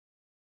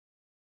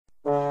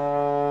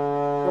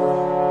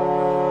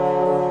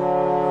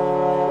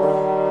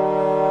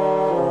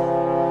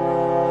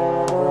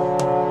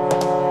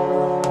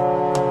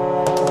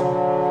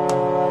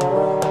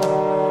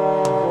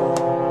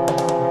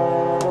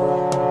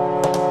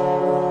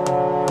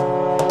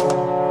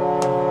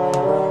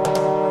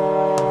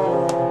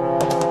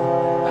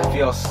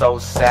So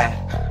sad,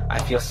 I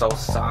feel so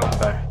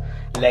somber.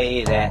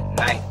 Late at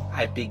night,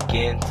 I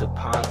begin to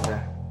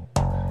ponder.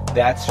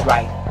 That's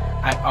right,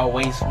 I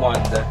always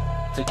wonder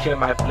to cure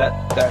my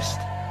bloodthirst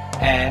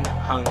and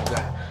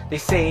hunger. They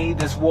say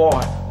this war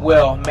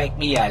will make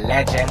me a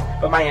legend,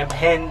 but my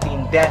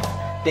impending death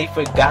they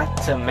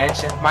forgot to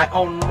mention. My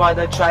own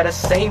mother tried to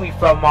save me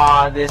from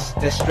all this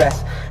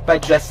distress by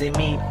dressing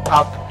me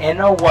up in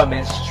a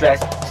woman's dress.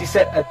 She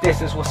said a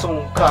distance will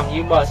soon come,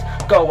 you must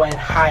go and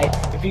hide.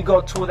 If you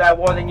go to that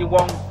war then you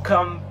won't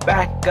come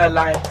back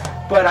alive.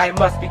 But I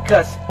must,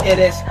 because it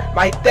is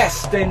my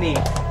destiny.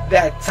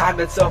 That time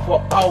itself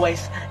will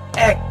always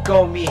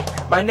echo me.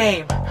 My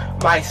name,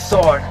 my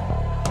sword,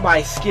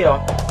 my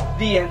skill,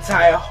 the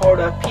entire horde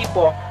of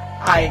people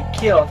I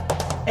killed.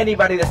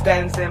 Anybody that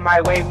stands in my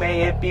way,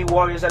 may it be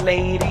warriors or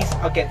ladies,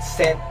 I'll get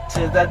sent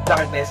to the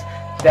darkness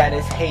that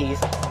is Hades.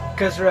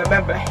 Cause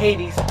remember,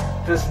 Hades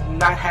does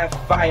not have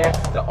fire.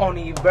 The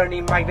only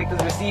burning my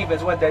victims receive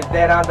is when they're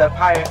dead on the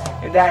pyre.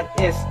 And that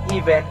is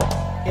even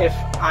if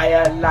I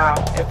allow.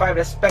 If I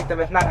respect them,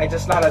 if not, I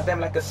just slaughter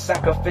them like a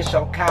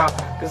sacrificial cow.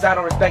 Cause I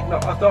don't respect no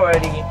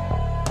authority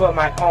but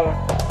my own.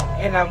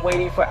 And I'm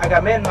waiting for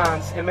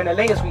Agamemnon's and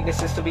Menelaus'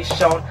 weaknesses to be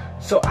shown,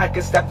 so I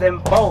can stab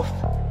them both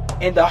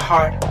in the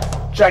heart.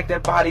 Drag their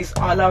bodies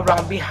all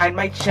around behind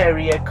my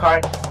chariot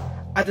cart.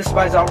 I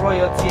despise all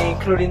royalty,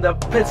 including the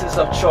princes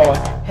of Troy.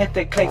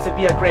 Hector claims to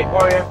be a great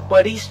warrior,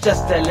 but he's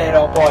just a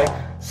little boy.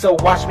 So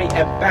watch me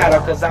in battle,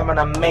 cause I'm an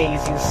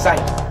amazing sight.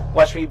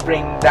 Watch me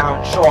bring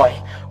down Troy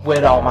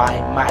with all my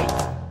might.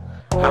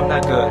 I'm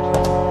not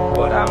good,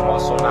 but I'm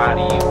also not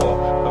evil.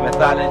 But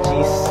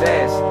mythology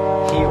says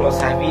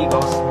heroes have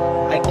egos.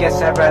 I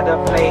guess I'd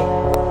rather play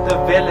the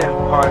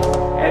villain part,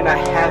 and I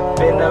have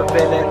been a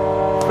villain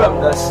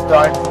from the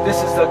start. This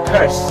is a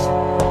curse,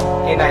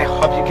 and I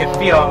hope you can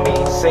feel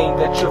me saying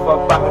the truth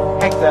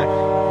about Hector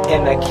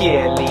and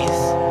Achilles.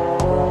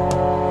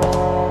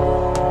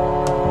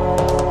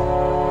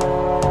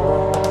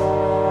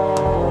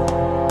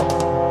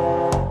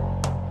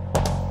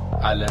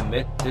 I'll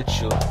admit the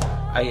truth,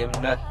 I am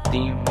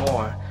nothing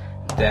more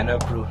than a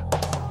brute.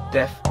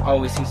 Death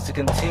always seems to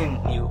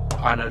continue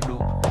on a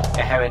loop.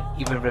 I haven't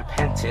even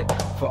repented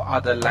for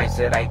all the lives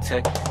that I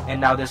took, and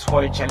now this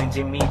warrior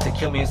challenging me to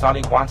kill me is all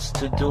he wants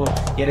to do.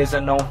 Yet it's a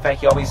known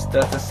fact he always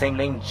does the same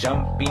lame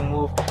jumping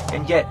move,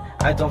 and yet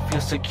I don't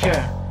feel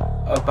secure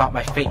about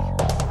my fate.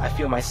 I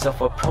feel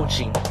myself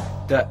approaching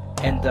the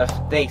end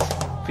of days,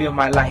 feel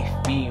my life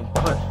being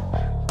put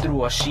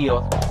through a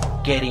shield,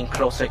 getting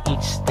closer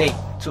each day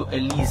to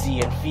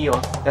Elysian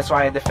field. That's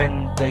why I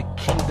defend the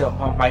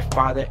kingdom of my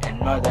father and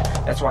mother.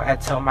 That's why I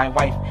tell my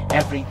wife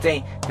every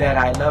day that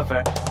I love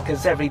her.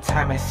 Cause every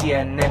time I see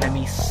an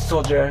enemy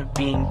soldier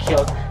being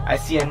killed, I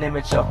see an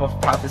image of a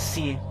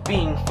prophecy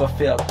being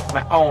fulfilled.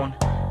 My own,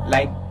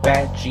 like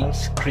bad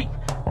dreams creep,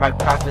 my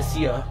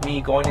prophecy of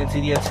me going into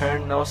the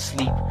eternal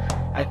sleep.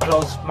 I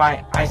close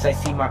my eyes, I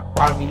see my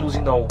army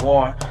losing the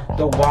war.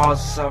 The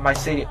walls of my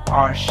city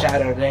are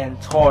shattered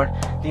and torn.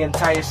 The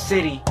entire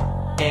city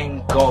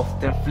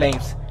engulfed in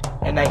flames,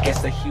 and I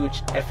guess the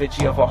huge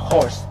effigy of a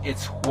horse,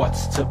 it's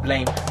what's to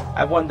blame.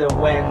 I wonder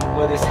when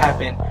will this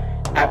happen,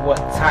 at what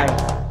time,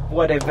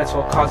 what events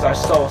will cause our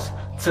souls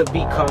to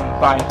be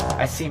combined.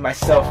 I see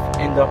myself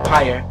in the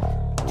pyre,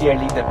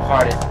 dearly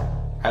departed.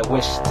 I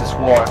wish this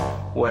war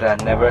would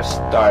have never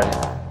started.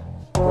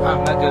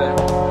 I'm not good,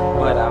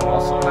 but I'm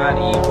also not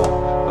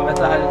evil. But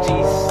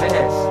mythology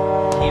says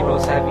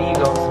heroes have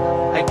egos.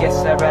 I guess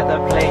I'd rather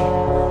play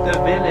the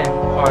villain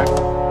part,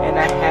 and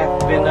I have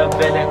been a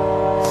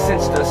villain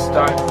since the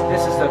start.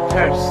 This is a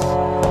curse,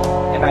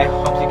 and I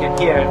hope you can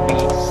hear me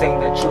saying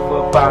the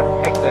truth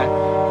about Hector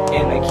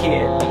and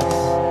Achilles.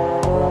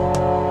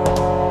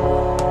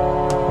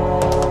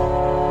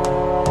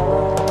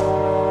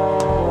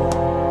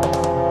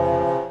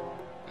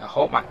 I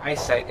hope my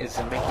eyesight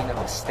isn't making a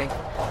mistake.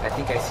 I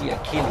think I see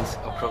Achilles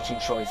approaching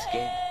Troy's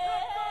gate.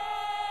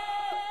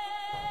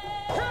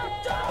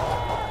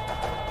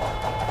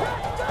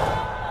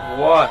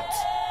 What?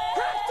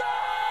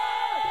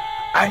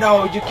 I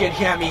know you can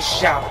hear me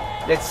shout.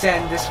 Let's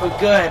end this for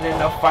good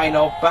in a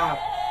final bout.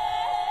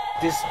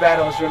 This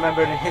battle is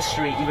remembered in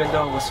history even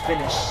though it was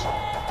finished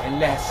in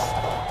less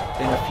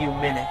than a few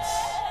minutes.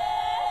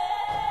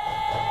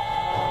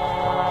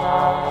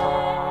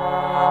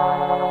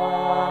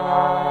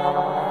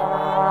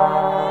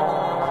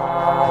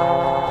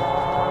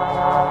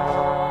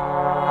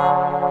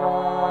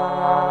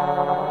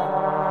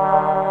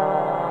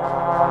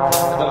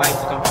 I don't like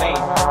to complain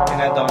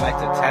and I don't like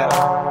to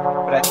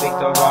tattle, but I think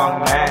the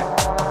wrong man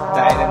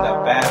died in the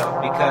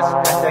battle, because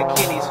after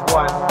Achilles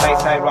won by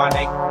his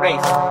ironic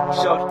race,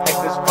 he showed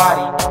Hector's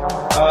body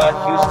a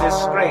huge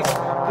disgrace.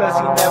 Plus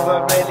he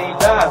never really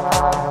loved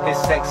his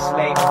sex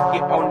slave.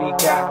 He only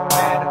got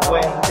mad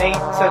when they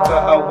took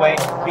her away,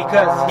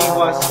 because he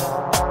was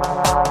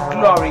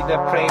glory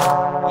depraved.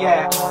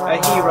 Yeah, a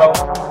hero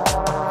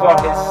for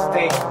his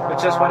state. But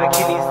just when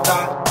Achilles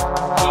thought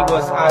he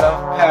was out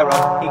of peril,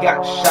 he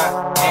got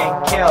shot and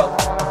killed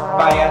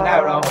by an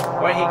arrow.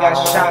 Where he got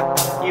shot,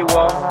 you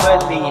won't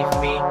believe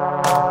me.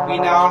 We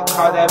now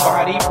call that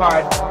body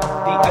part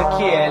the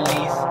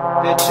Achilles.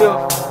 The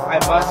truth, I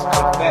must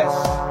confess.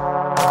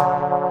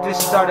 This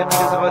started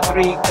because of a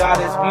 3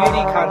 goddess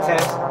beauty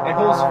contest. And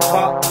whose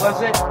fault was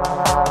it?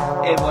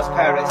 It was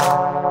Paris.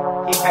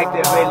 He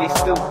acted really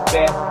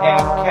stupid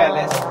and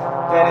careless.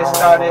 Then it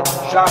started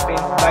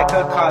dropping like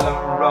a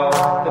column roll.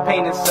 The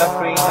pain and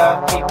suffering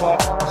of people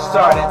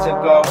started to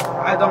grow.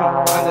 I don't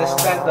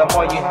understand. The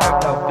more you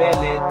have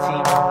nobility,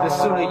 the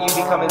sooner you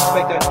become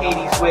Inspector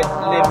Hades with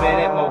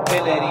limited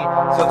mobility.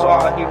 So to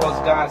all heroes,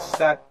 God,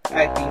 stop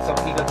acting so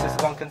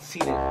egotistical and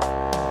conceited.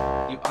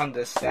 You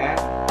understand?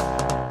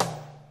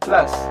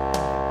 Plus,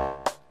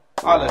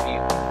 all of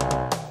you,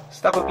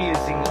 stop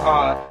abusing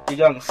all the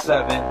young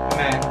servant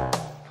men.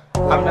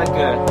 I'm not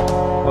good,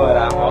 but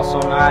I'm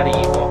also not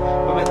evil.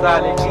 But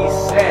mythology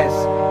says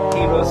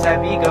heroes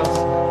have egos.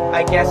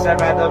 I guess I'd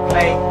rather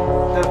play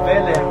the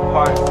villain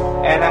part,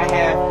 and I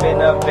have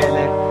been a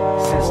villain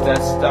since the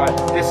start.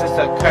 This is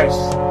a curse,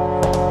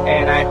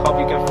 and I hope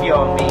you can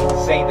feel me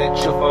saying the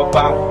truth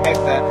about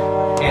Hector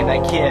and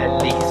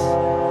Achilles.